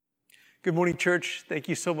Good morning, church. Thank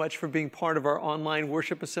you so much for being part of our online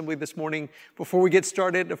worship assembly this morning. Before we get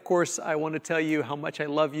started, of course, I want to tell you how much I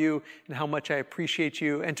love you and how much I appreciate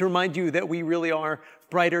you, and to remind you that we really are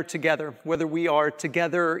brighter together, whether we are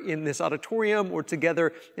together in this auditorium or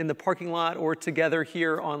together in the parking lot or together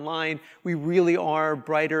here online. We really are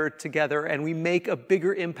brighter together, and we make a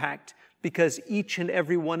bigger impact because each and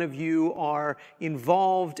every one of you are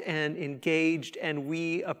involved and engaged, and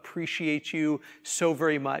we appreciate you so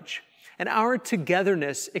very much. And our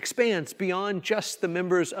togetherness expands beyond just the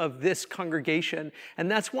members of this congregation.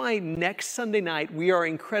 And that's why next Sunday night, we are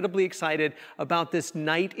incredibly excited about this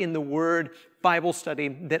Night in the Word Bible study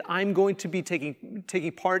that I'm going to be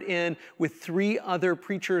taking part in with three other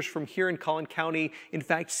preachers from here in Collin County. In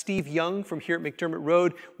fact, Steve Young from here at McDermott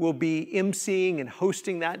Road will be emceeing and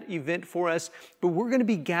hosting that event for us. But we're going to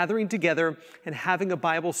be gathering together and having a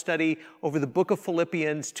Bible study over the book of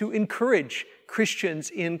Philippians to encourage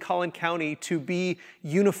Christians in Collin County to be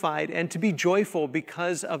unified and to be joyful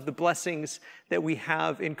because of the blessings that we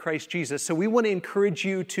have in Christ Jesus. So we want to encourage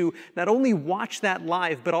you to not only watch that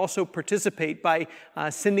live, but also participate by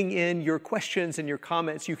sending in your questions and your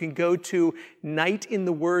comments. You can go to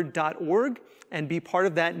nightintheword.org and be part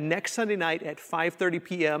of that next Sunday night at 5:30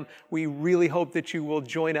 p.m. We really hope that you will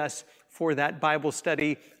join us for that Bible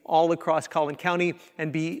study all across Collin County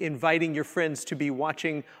and be inviting your friends to be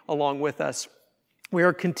watching along with us. We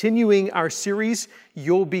are continuing our series,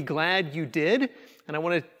 You'll Be Glad You Did. And I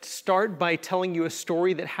want to start by telling you a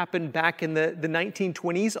story that happened back in the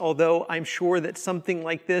 1920s, although I'm sure that something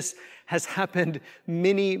like this has happened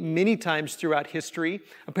many, many times throughout history.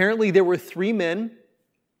 Apparently, there were three men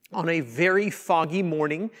on a very foggy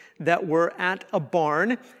morning that were at a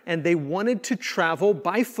barn, and they wanted to travel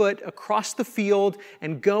by foot across the field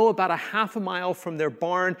and go about a half a mile from their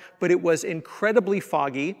barn, but it was incredibly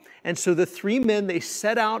foggy. And so the three men, they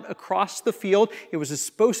set out across the field. It was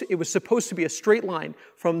supposed to be a straight line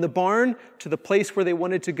from the barn to the place where they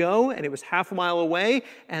wanted to go, and it was half a mile away.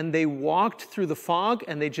 And they walked through the fog,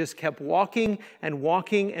 and they just kept walking and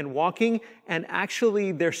walking and walking. And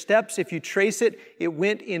actually, their steps, if you trace it, it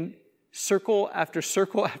went in circle after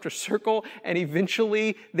circle after circle, and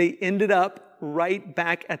eventually they ended up right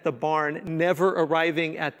back at the barn, never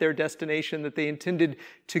arriving at their destination that they intended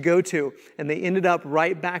to go to. And they ended up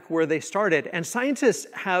right back where they started. And scientists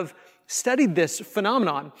have studied this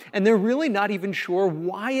phenomenon, and they're really not even sure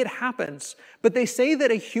why it happens. But they say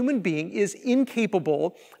that a human being is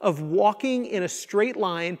incapable of walking in a straight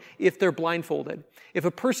line if they're blindfolded. If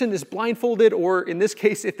a person is blindfolded, or in this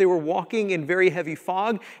case, if they were walking in very heavy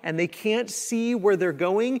fog and they can't see where they're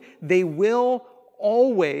going, they will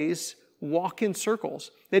always walk in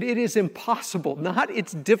circles. That it is impossible. Not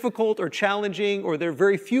it's difficult or challenging, or there are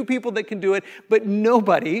very few people that can do it, but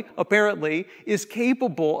nobody, apparently, is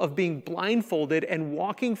capable of being blindfolded and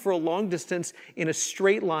walking for a long distance in a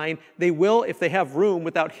straight line. They will, if they have room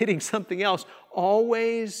without hitting something else,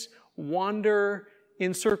 always wander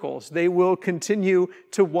in circles. They will continue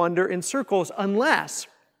to wander in circles unless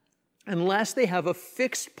they have a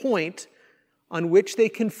fixed point on which they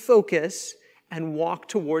can focus and walk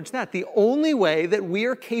towards that. The only way that we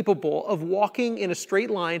are capable of walking in a straight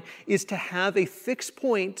line is to have a fixed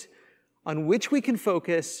point on which we can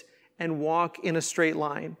focus and walk in a straight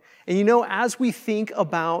line. And you know, as we think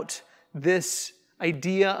about this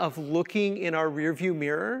idea of looking in our rearview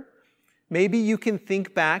mirror, maybe you can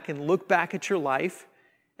think back and look back at your life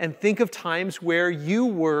and think of times where you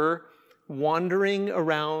were wandering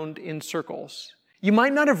around in circles. You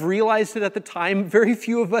might not have realized it at the time. Very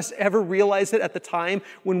few of us ever realize it at the time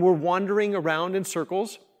when we're wandering around in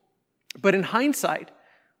circles. But in hindsight,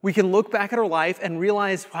 we can look back at our life and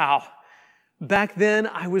realize, wow, back then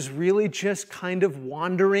I was really just kind of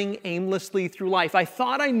wandering aimlessly through life. I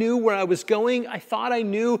thought I knew where I was going. I thought I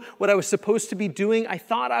knew what I was supposed to be doing. I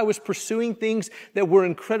thought I was pursuing things that were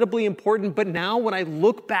incredibly important. But now when I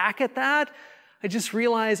look back at that, I just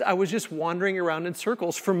realized I was just wandering around in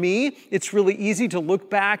circles. For me, it's really easy to look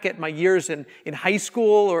back at my years in high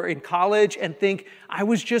school or in college and think I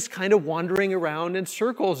was just kind of wandering around in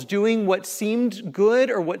circles, doing what seemed good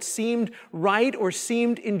or what seemed right or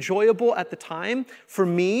seemed enjoyable at the time. For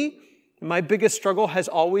me, my biggest struggle has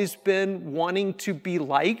always been wanting to be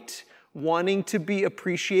liked, wanting to be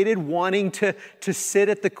appreciated, wanting to sit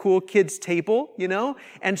at the cool kids' table, you know?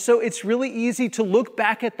 And so it's really easy to look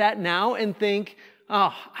back at that now and think,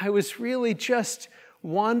 oh, I was really just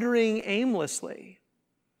wandering aimlessly.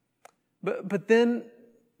 But then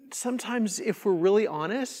sometimes if we're really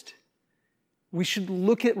honest, we should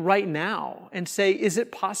look at right now and say, is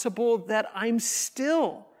it possible that I'm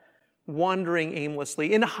still wandering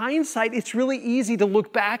aimlessly. In hindsight, it's really easy to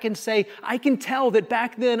look back and say, I can tell that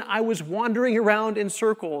back then I was wandering around in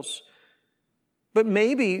circles. But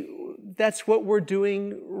maybe that's what we're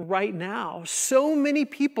doing right now. So many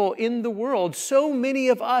people in the world, so many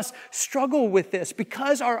of us struggle with this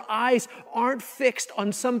because our eyes aren't fixed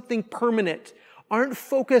on something permanent, aren't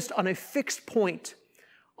focused on a fixed point,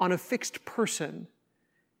 on a fixed person.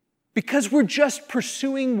 Because we're just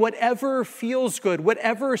pursuing whatever feels good,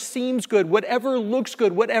 whatever seems good, whatever looks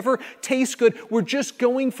good, whatever tastes good. We're just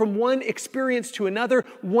going from one experience to another,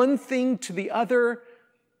 one thing to the other.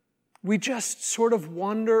 We just sort of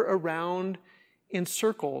wander around in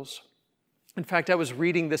circles. In fact, I was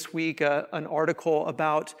reading this week an article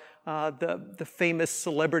about the famous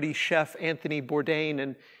celebrity chef Anthony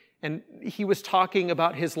Bourdain, and he was talking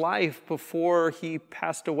about his life before he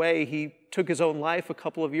passed away. He took his own life a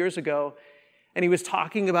couple of years ago, and he was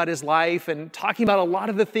talking about his life and talking about a lot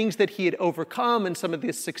of the things that he had overcome and some of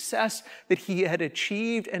the success that he had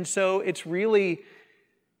achieved. And so it's really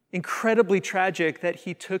incredibly tragic that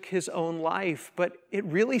he took his own life. But it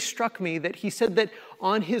really struck me that he said that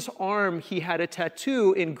on his arm he had a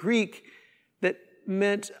tattoo in Greek that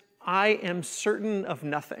meant, I am certain of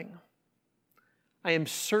nothing. I am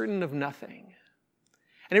certain of nothing.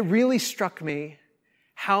 And it really struck me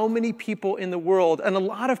how many people in the world, and a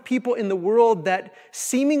lot of people in the world that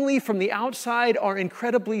seemingly from the outside are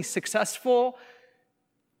incredibly successful,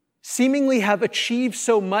 seemingly have achieved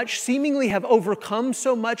so much, seemingly have overcome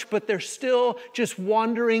so much, but they're still just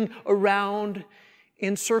wandering around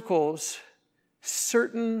in circles,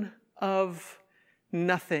 certain of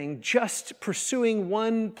nothing, just pursuing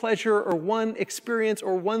one pleasure or one experience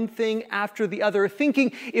or one thing after the other,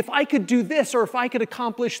 thinking if I could do this or if I could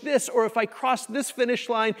accomplish this or if I crossed this finish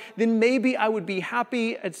line, then maybe I would be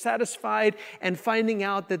happy and satisfied, and finding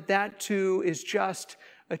out that that too is just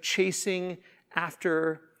a chasing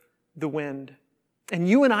after the wind. And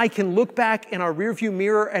you and I can look back in our rearview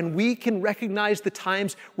mirror and we can recognize the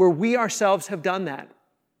times where we ourselves have done that,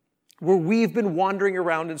 where we've been wandering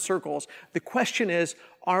around in circles. The question is,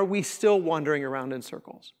 are we still wandering around in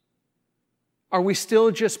circles? Are we still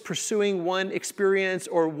just pursuing one experience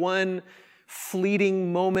or one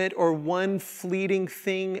fleeting moment or one fleeting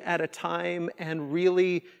thing at a time and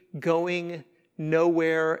really going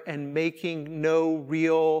nowhere and making no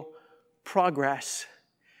real progress?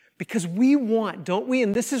 Because we want, don't we?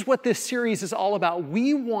 And this is what this series is all about.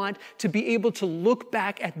 We want to be able to look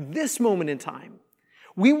back at this moment in time.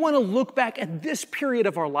 We want to look back at this period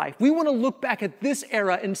of our life. We want to look back at this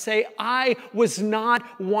era and say, I was not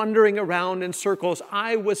wandering around in circles.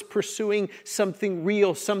 I was pursuing something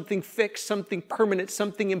real, something fixed, something permanent,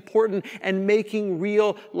 something important, and making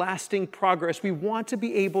real, lasting progress. We want to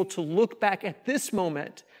be able to look back at this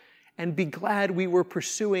moment and be glad we were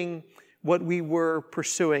pursuing what we were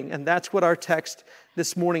pursuing. And that's what our text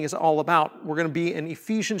this morning is all about. We're going to be in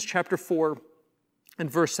Ephesians chapter 4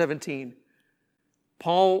 and verse 17.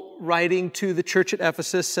 Paul, writing to the church at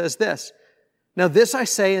Ephesus, says this, "Now this I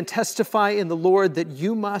say and testify in the Lord, that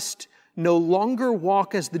you must no longer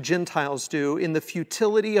walk as the Gentiles do in the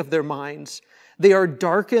futility of their minds. They are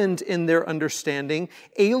darkened in their understanding,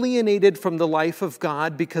 alienated from the life of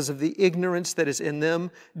God because of the ignorance that is in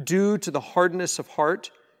them, due to the hardness of heart,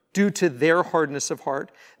 due to their hardness of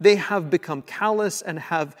heart. They have become callous and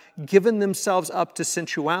have given themselves up to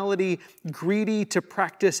sensuality, greedy to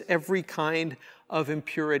practice every kind of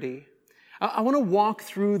impurity." I want to walk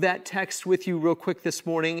through that text with you real quick this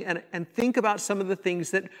morning and think about some of the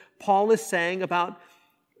things that Paul is saying about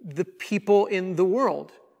the people in the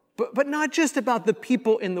world. But not just about the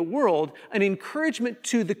people in the world, an encouragement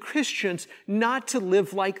to the Christians not to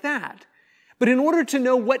live like that. But in order to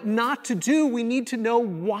know what not to do, we need to know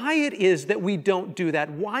why it is that we don't do that,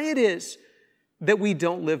 why it is that we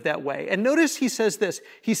don't live that way. And notice he says this.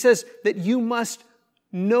 He says that you must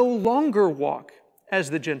no longer walk as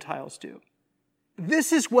the Gentiles do.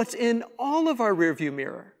 This is what's in all of our rearview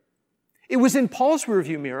mirror. It was in Paul's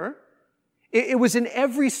rearview mirror. It was in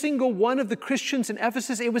every single one of the Christians in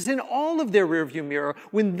Ephesus. It was in all of their rearview mirror.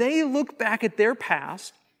 When they look back at their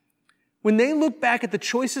past, when they look back at the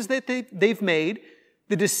choices that they've made,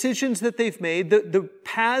 the decisions that they've made, the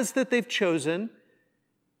paths that they've chosen,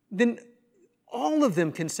 then all of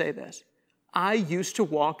them can say this: I used to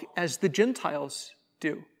walk as the Gentiles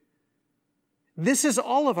do. This is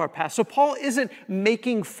all of our past. So Paul isn't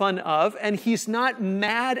making fun of, and he's not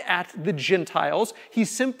mad at the Gentiles. He's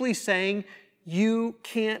simply saying, you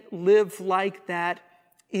can't live like that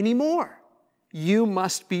anymore. You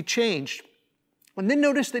must be changed. And then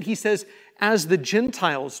notice that he says, as the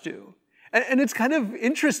Gentiles do. And it's kind of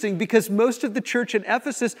interesting because most of the church in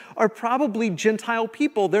Ephesus are probably Gentile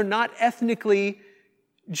people. They're not ethnically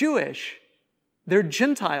Jewish. They're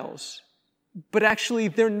Gentiles. But actually,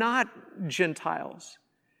 they're not Gentiles.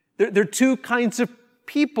 They're two kinds of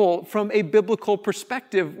people from a biblical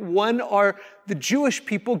perspective. One are the Jewish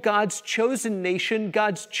people, God's chosen nation,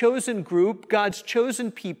 God's chosen group, God's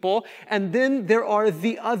chosen people. And then there are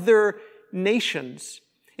the other nations.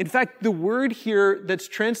 In fact, the word here that's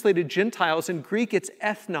translated Gentiles, in Greek, it's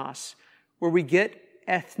ethnos, where we get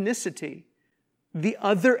ethnicity. The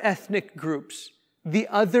other ethnic groups, the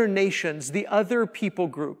other nations, the other people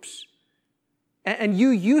groups. And you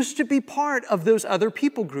used to be part of those other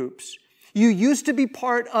people groups. You used to be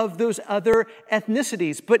part of those other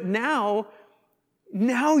ethnicities. But now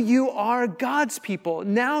you are God's people.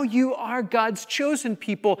 Now you are God's chosen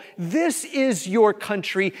people. This is your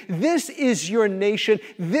country. This is your nation.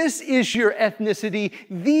 This is your ethnicity.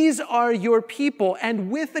 These are your people. And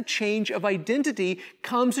with a change of identity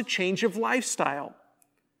comes a change of lifestyle.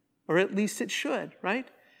 Or at least it should, right?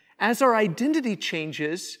 As our identity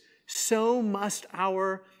changes, so must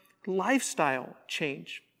our lifestyle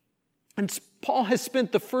change. And Paul has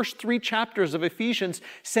spent the first 3 chapters of Ephesians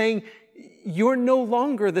saying, you're no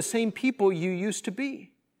longer the same people you used to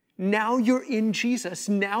be. Now you're in Jesus.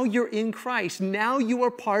 Now you're in Christ. Now you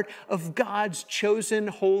are part of God's chosen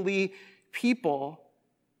holy people.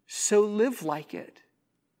 So live like it.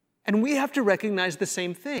 And we have to recognize the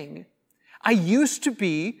same thing. I used to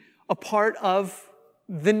be a part of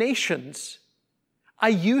the nations. I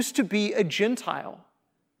used to be a Gentile.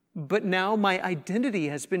 But now my identity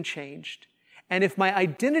has been changed. And if my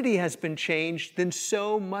identity has been changed, then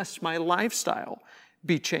so must my lifestyle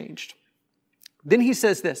be changed. Then he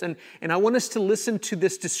says this, and I want us to listen to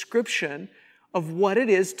this description of what it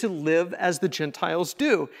is to live as the Gentiles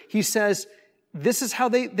do. He says, this is how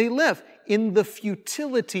they live, in the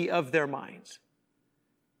futility of their minds.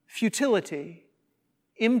 Futility,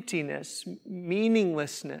 emptiness,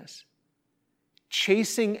 meaninglessness,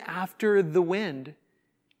 chasing after the wind,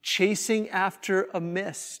 chasing after a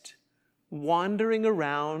mist, wandering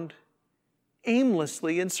around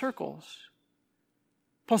aimlessly in circles.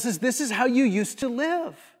 Paul says, this is how you used to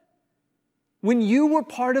live. When you were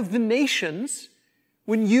part of the nations,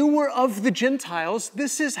 when you were of the Gentiles,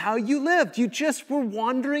 this is how you lived. You just were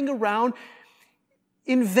wandering around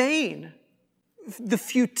in vain, the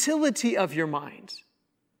futility of your minds.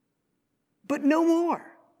 But no more.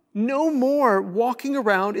 No more walking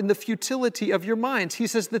around in the futility of your minds. He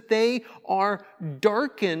says that they are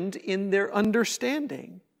darkened in their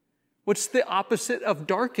understanding. What's the opposite of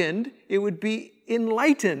darkened? It would be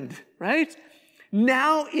enlightened, right?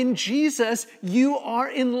 Now in Jesus, you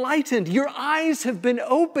are enlightened. Your eyes have been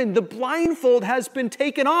opened. The blindfold has been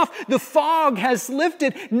taken off. The fog has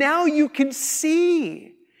lifted. Now you can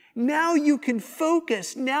see. Now you can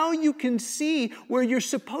focus. Now you can see where you're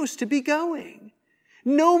supposed to be going.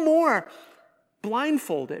 No more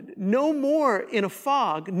blindfolded, no more in a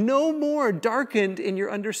fog, no more darkened in your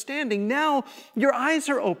understanding. Now your eyes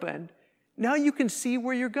are open. Now you can see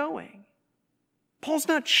where you're going. Paul's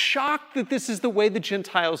not shocked that this is the way the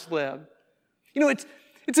Gentiles live. You know,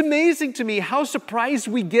 it's amazing to me how surprised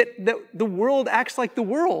we get that the world acts like the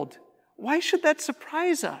world. Why should that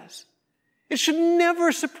surprise us? It should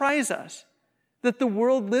never surprise us that the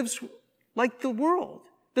world lives like the world.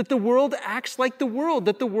 That the world acts like the world,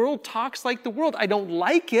 that the world talks like the world. I don't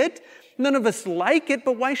like it. None of us like it,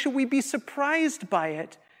 but why should we be surprised by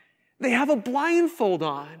it? They have a blindfold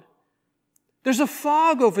on. There's a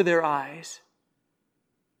fog over their eyes.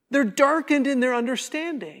 They're darkened in their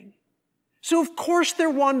understanding. So of course they're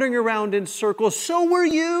wandering around in circles. So were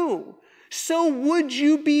you. So would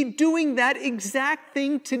you be doing that exact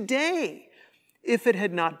thing today if it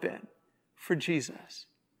had not been for Jesus?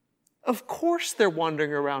 Of course they're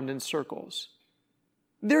wandering around in circles.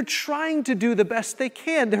 They're trying to do the best they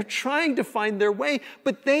can. They're trying to find their way,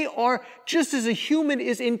 but they are, just as a human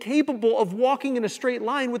is incapable of walking in a straight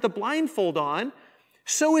line with a blindfold on,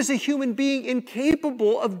 so is a human being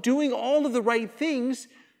incapable of doing all of the right things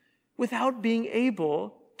without being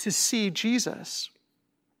able to see Jesus.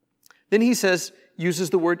 Then he uses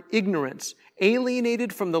the word ignorance,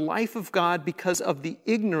 alienated from the life of God because of the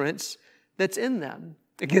ignorance that's in them.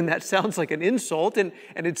 Again, that sounds like an insult, and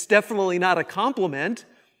it's definitely not a compliment,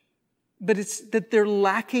 but it's that they're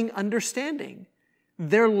lacking understanding.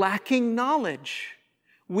 They're lacking knowledge.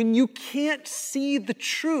 When you can't see the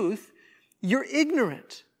truth, you're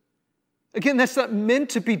ignorant. Again, that's not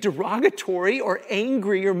meant to be derogatory or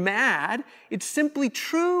angry or mad. It's simply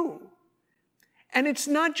true. And it's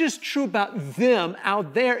not just true about them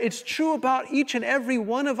out there, it's true about each and every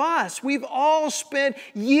one of us. We've all spent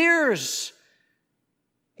years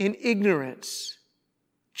in ignorance,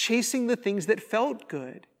 chasing the things that felt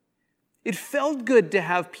good. It felt good to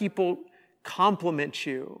have people compliment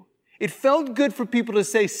you. It felt good for people to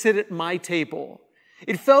say, sit at my table.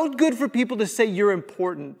 It felt good for people to say, you're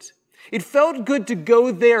important. It felt good to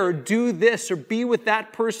go there or do this or be with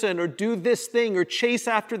that person or do this thing or chase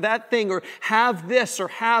after that thing or have this or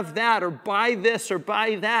have that or buy this or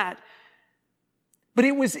buy that. But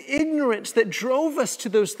it was ignorance that drove us to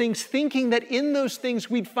those things, thinking that in those things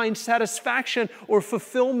we'd find satisfaction or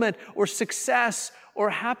fulfillment or success or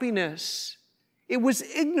happiness. It was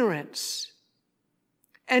ignorance.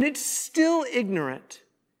 And it's still ignorant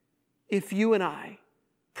if you and I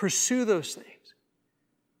pursue those things.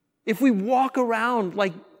 If we walk around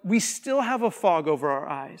like we still have a fog over our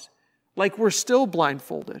eyes, like we're still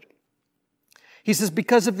blindfolded. He says,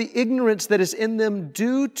 because of the ignorance that is in them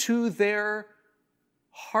due to their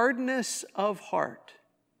hardness of heart.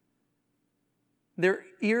 Their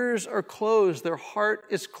ears are closed, their heart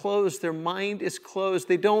is closed, their mind is closed.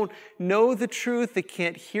 They don't know the truth, they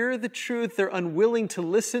can't hear the truth, they're unwilling to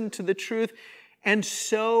listen to the truth. And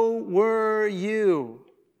so were you.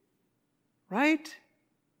 Right?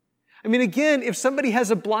 I mean, again, if somebody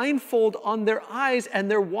has a blindfold on their eyes and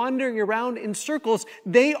they're wandering around in circles,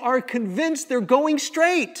 they are convinced they're going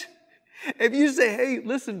straight. If you say, hey,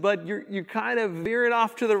 listen, bud, you're kind of veering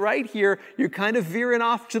off to the right here, you're kind of veering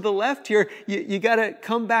off to the left here, you got to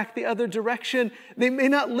come back the other direction, they may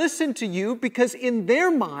not listen to you because in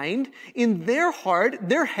their mind, in their heart,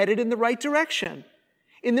 they're headed in the right direction.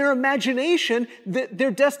 In their imagination,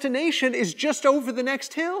 their destination is just over the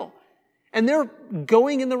next hill. And they're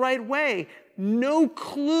going in the right way. No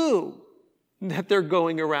clue that they're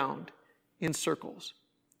going around in circles.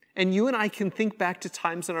 And you and I can think back to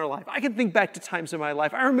times in our life. I can think back to times in my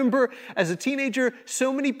life. I remember as a teenager,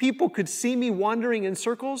 so many people could see me wandering in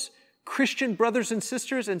circles, Christian brothers and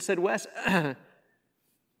sisters, and said, Wes,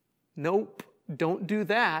 nope, don't do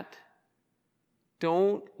that.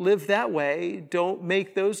 Don't live that way. Don't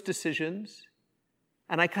make those decisions.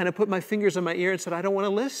 And I kind of put my fingers on my ear and said, I don't want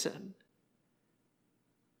to listen.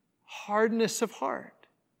 Hardness of heart.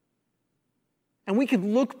 And we could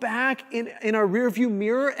look back in our rearview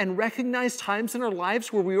mirror and recognize times in our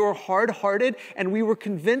lives where we were hard-hearted and we were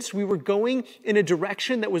convinced we were going in a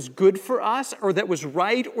direction that was good for us or that was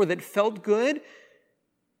right or that felt good.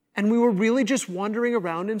 And we were really just wandering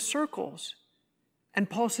around in circles. And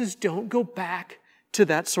Paul says, don't go back to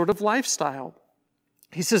that sort of lifestyle.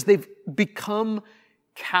 He says they've become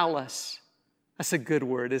callous. That's a good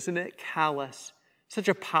word, isn't it? Callous. Such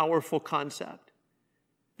a powerful concept.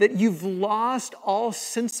 That you've lost all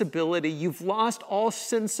sensibility, you've lost all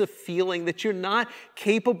sense of feeling, that you're not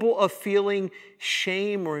capable of feeling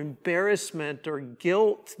shame or embarrassment or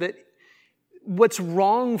guilt, that what's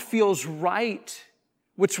wrong feels right,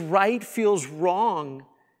 what's right feels wrong,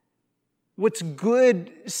 what's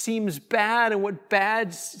good seems bad and what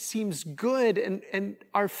bad seems good, and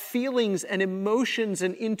our feelings and emotions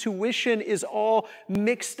and intuition is all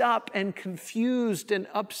mixed up and confused and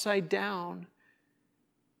upside down.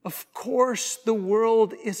 Of course, the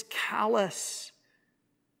world is callous,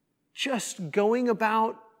 just going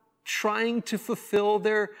about trying to fulfill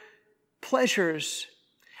their pleasures.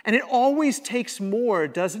 And it always takes more,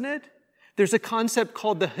 doesn't it? There's a concept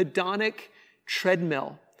called the hedonic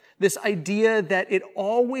treadmill. This idea that it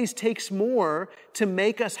always takes more to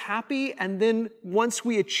make us happy, and then once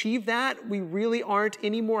we achieve that, we really aren't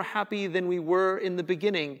any more happy than we were in the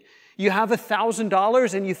beginning. You have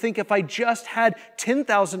 $1,000 and you think if I just had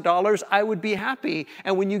 $10,000, I would be happy.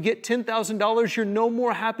 And when you get $10,000, you're no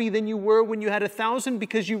more happy than you were when you had 1,000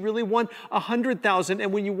 because you really want 100,000.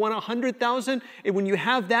 And when you want 100,000, and when you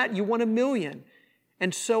have that, you want 1,000,000.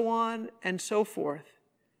 And so on and so forth.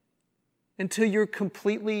 Until you're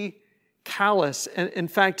completely callous. And in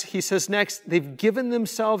fact, he says next, they've given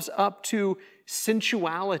themselves up to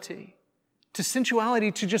sensuality. To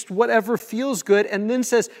sensuality, to just whatever feels good, and then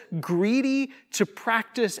says, greedy to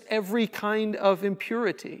practice every kind of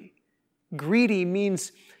impurity. Greedy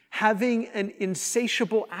means having an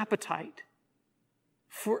insatiable appetite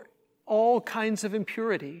for all kinds of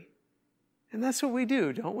impurity. And that's what we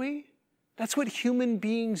do, don't we? That's what human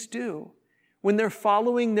beings do. When they're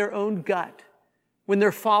following their own gut, when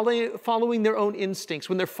they're following their own instincts,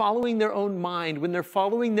 when they're following their own mind, when they're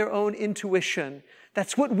following their own intuition,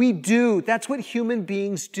 that's what we do. That's what human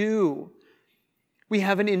beings do. We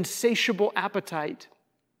have an insatiable appetite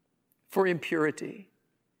for impurity,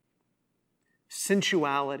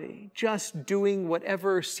 sensuality, just doing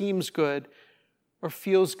whatever seems good or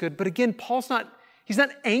feels good. But again, he's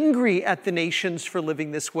not angry at the nations for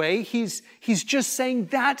living this way. He's just saying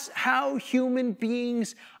that's how human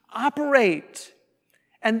beings operate.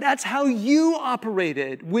 And that's how you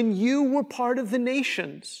operated when you were part of the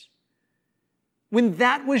nations. When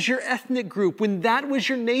that was your ethnic group, when that was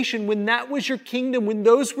your nation, when that was your kingdom, when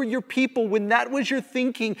those were your people, when that was your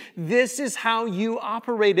thinking, this is how you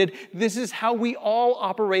operated. This is how we all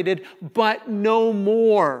operated, but no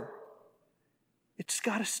more. It's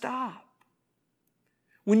got to stop.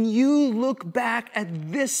 When you look back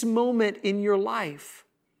at this moment in your life,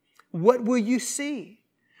 what will you see?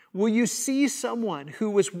 Will you see someone who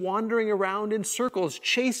was wandering around in circles,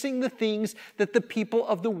 chasing the things that the people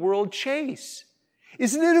of the world chase?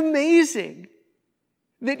 Isn't it amazing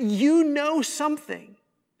that you know something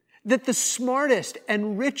that the smartest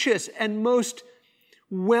and richest and most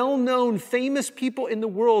well-known, famous people in the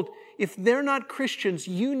world, if they're not Christians,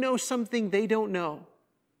 you know something they don't know.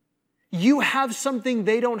 You have something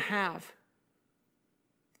they don't have.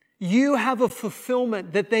 You have a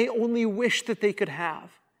fulfillment that they only wish that they could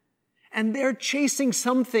have. And they're chasing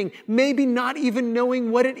something, maybe not even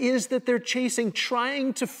knowing what it is that they're chasing,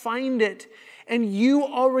 trying to find it. And you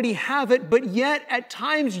already have it, but yet at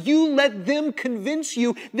times you let them convince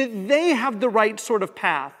you that they have the right sort of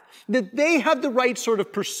path, that they have the right sort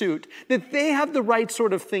of pursuit, that they have the right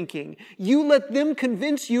sort of thinking. You let them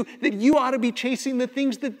convince you that you ought to be chasing the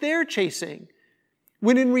things that they're chasing.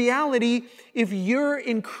 When in reality, if you're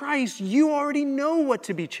in Christ, you already know what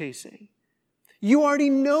to be chasing. You already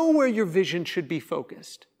know where your vision should be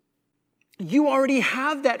focused. You already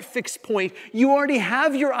have that fixed point. You already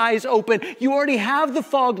have your eyes open. You already have the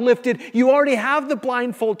fog lifted. You already have the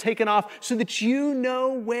blindfold taken off so that you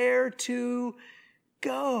know where to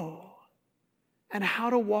go and how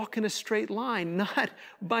to walk in a straight line, not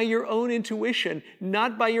by your own intuition,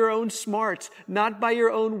 not by your own smarts, not by your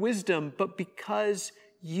own wisdom, but because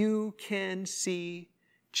you can see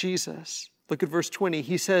Jesus. Look at verse 20.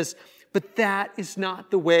 He says, "But that is not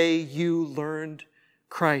the way you learned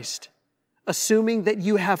Christ, assuming that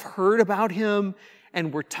you have heard about him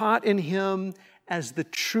and were taught in him as the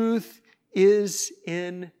truth is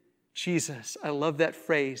in Jesus." I love that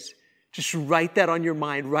phrase. Just write that on your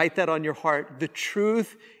mind. Write that on your heart. The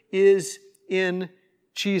truth is in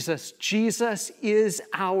Jesus. Jesus is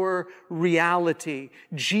our reality.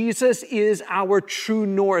 Jesus is our true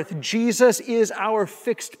north. Jesus is our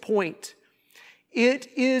fixed point.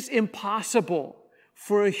 It is impossible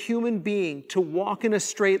for a human being to walk in a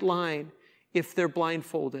straight line if they're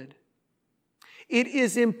blindfolded. It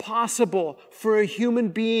is impossible for a human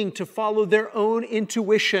being to follow their own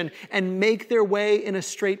intuition and make their way in a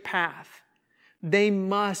straight path. They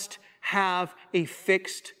must have a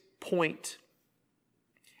fixed point.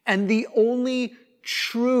 And the only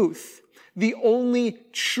truth, the only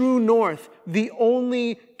true north, the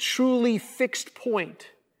only truly fixed point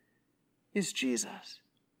is Jesus.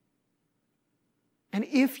 And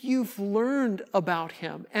if you've learned about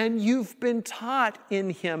him and you've been taught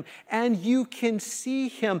in him and you can see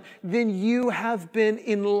him, then you have been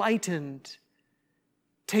enlightened.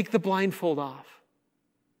 Take the blindfold off.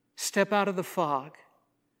 Step out of the fog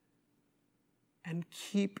and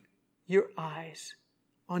keep your eyes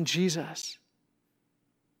on Jesus.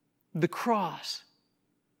 The cross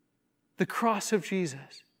of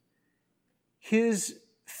Jesus, his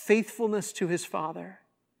faithfulness to his Father,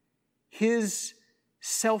 his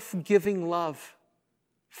self-giving love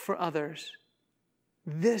for others.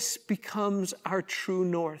 This becomes our true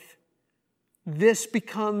north. This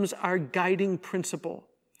becomes our guiding principle.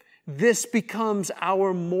 This becomes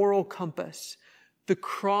our moral compass. The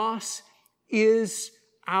cross is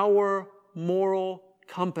our moral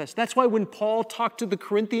compass. That's why when Paul talked to the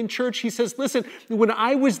Corinthian church, he says, listen, when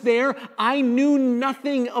I was there, I knew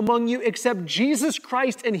nothing among you except Jesus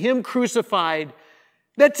Christ and him crucified.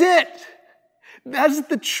 That's it. That's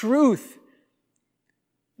the truth.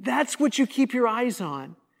 That's what you keep your eyes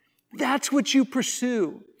on. That's what you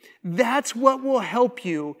pursue. That's what will help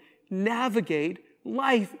you navigate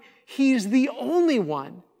life. He's the only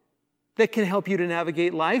one that can help you to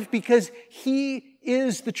navigate life because he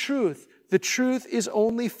is the truth. The truth is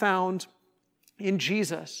only found in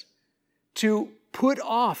Jesus. To put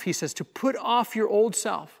off, he says, to put off your old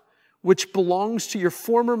self, which belongs to your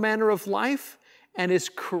former manner of life and is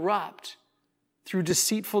corrupt through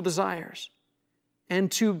deceitful desires,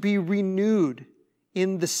 and to be renewed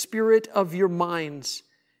in the spirit of your minds,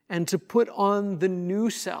 and to put on the new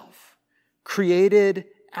self, created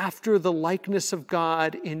after the likeness of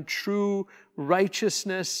God in true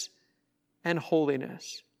righteousness and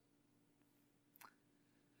holiness.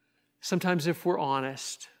 Sometimes if we're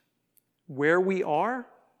honest, where we are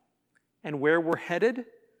and where we're headed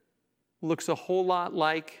looks a whole lot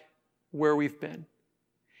like where we've been.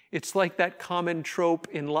 It's like that common trope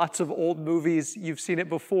in lots of old movies. You've seen it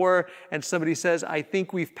before, and somebody says, I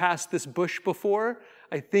think we've passed this bush before.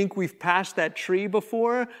 I think we've passed that tree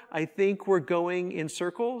before. I think we're going in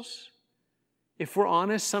circles. If we're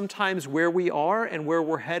honest, sometimes where we are and where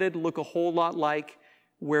we're headed look a whole lot like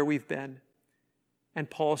where we've been. And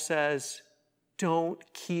Paul says, don't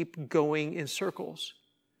keep going in circles.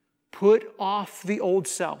 Put off the old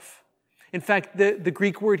self. In fact, the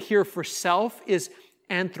Greek word here for self is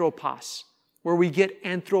anthropos, where we get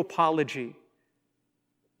anthropology.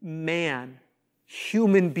 Man,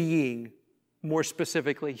 human being, more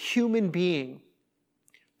specifically, human being.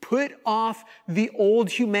 Put off the old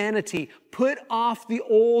humanity. Put off the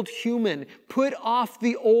old human. Put off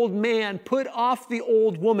the old man. Put off the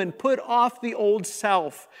old woman. Put off the old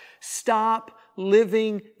self. Stop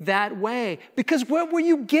living that way. Because what were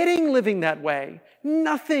you getting living that way?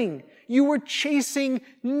 Nothing. You were chasing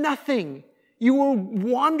nothing. You were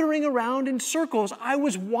wandering around in circles. I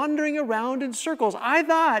was wandering around in circles. I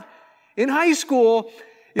thought in high school,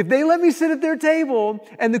 if they let me sit at their table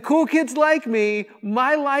and the cool kids like me,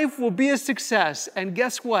 my life will be a success. And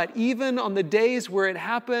guess what? Even on the days where it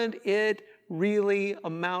happened, it really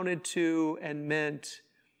amounted to and meant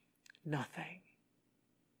nothing.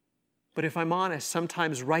 But if I'm honest,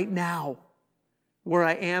 sometimes right now, where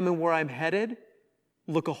I am and where I'm headed,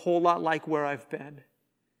 look a whole lot like where I've been.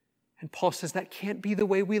 And Paul says that can't be the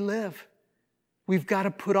way we live. We've got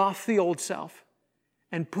to put off the old self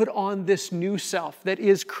and put on this new self that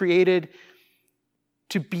is created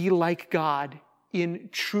to be like God in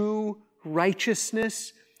true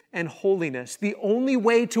righteousness and holiness. The only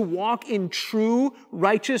way to walk in true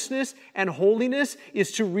righteousness and holiness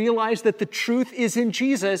is to realize that the truth is in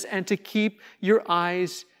Jesus and to keep your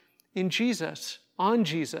eyes in Jesus, on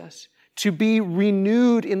Jesus. To be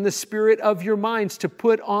renewed in the spirit of your minds, to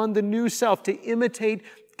put on the new self, to imitate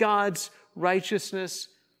God's righteousness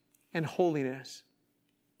and holiness.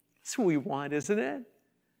 That's what we want, isn't it?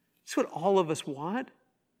 That's what all of us want,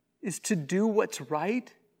 is to do what's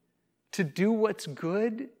right, to do what's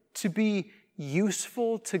good, to be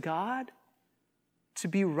useful to God, to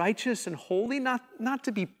be righteous and holy, not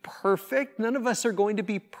to be perfect. None of us are going to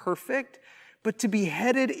be perfect, but to be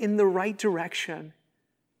headed in the right direction,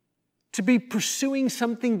 to be pursuing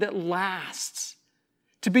something that lasts,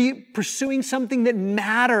 to be pursuing something that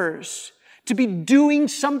matters, to be doing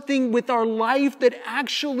something with our life that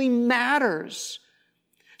actually matters,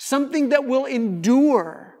 something that will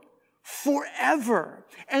endure forever.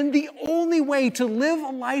 And the only way to live a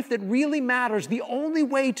life that really matters, the only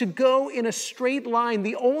way to go in a straight line,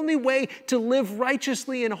 the only way to live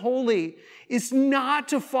righteously and holy is not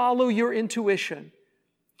to follow your intuition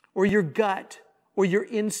or your gut or your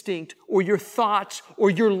instinct or your thoughts or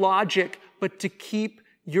your logic, but to keep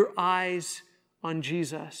your eyes on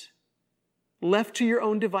Jesus. Left to your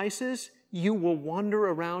own devices, you will wander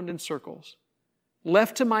around in circles.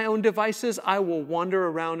 Left to my own devices, I will wander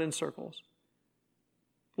around in circles.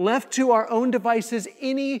 Left to our own devices,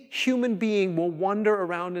 any human being will wander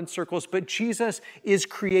around in circles, but Jesus is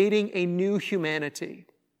creating a new humanity.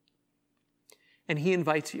 And he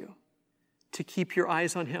invites you to keep your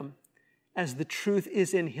eyes on him as the truth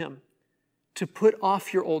is in him, to put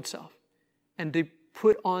off your old self and to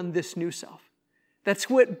put on this new self. That's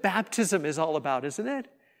what baptism is all about, isn't it?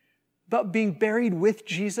 About being buried with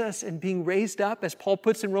Jesus and being raised up, as Paul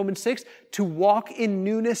puts in Romans 6, to walk in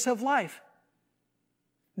newness of life.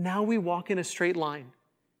 Now we walk in a straight line.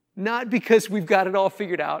 Not because we've got it all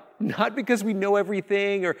figured out, not because we know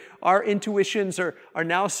everything or our intuitions are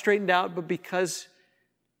now straightened out, but because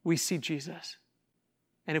we see Jesus.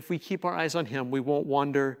 And if we keep our eyes on him, we won't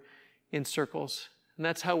wander in circles. And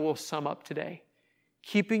that's how we'll sum up today.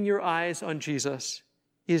 Keeping your eyes on Jesus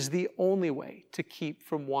is the only way to keep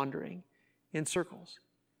from wandering in circles.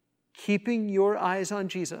 Keeping your eyes on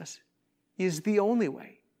Jesus is the only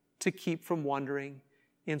way to keep from wandering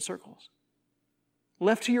in circles.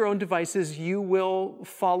 Left to your own devices, you will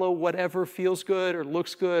follow whatever feels good or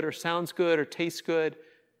looks good or sounds good or tastes good.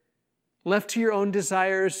 Left to your own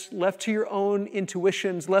desires, left to your own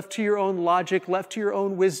intuitions, left to your own logic, left to your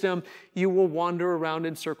own wisdom, you will wander around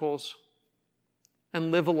in circles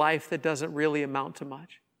and live a life that doesn't really amount to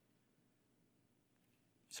much.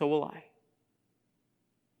 So will I.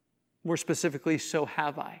 More specifically, so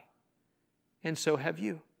have I. And so have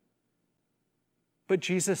you. But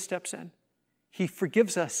Jesus steps in. He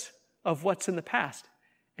forgives us of what's in the past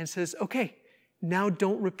and says, okay, now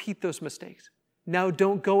don't repeat those mistakes. Now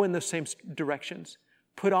don't go in those same directions.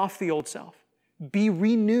 Put off the old self. Be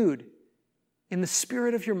renewed in the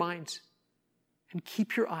spirit of your minds and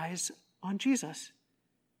keep your eyes on Jesus.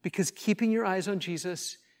 Because keeping your eyes on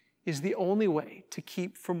Jesus is the only way to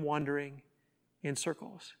keep from wandering in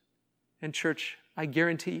circles. And church, I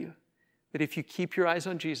guarantee you that if you keep your eyes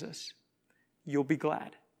on Jesus, you'll be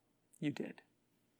glad you did.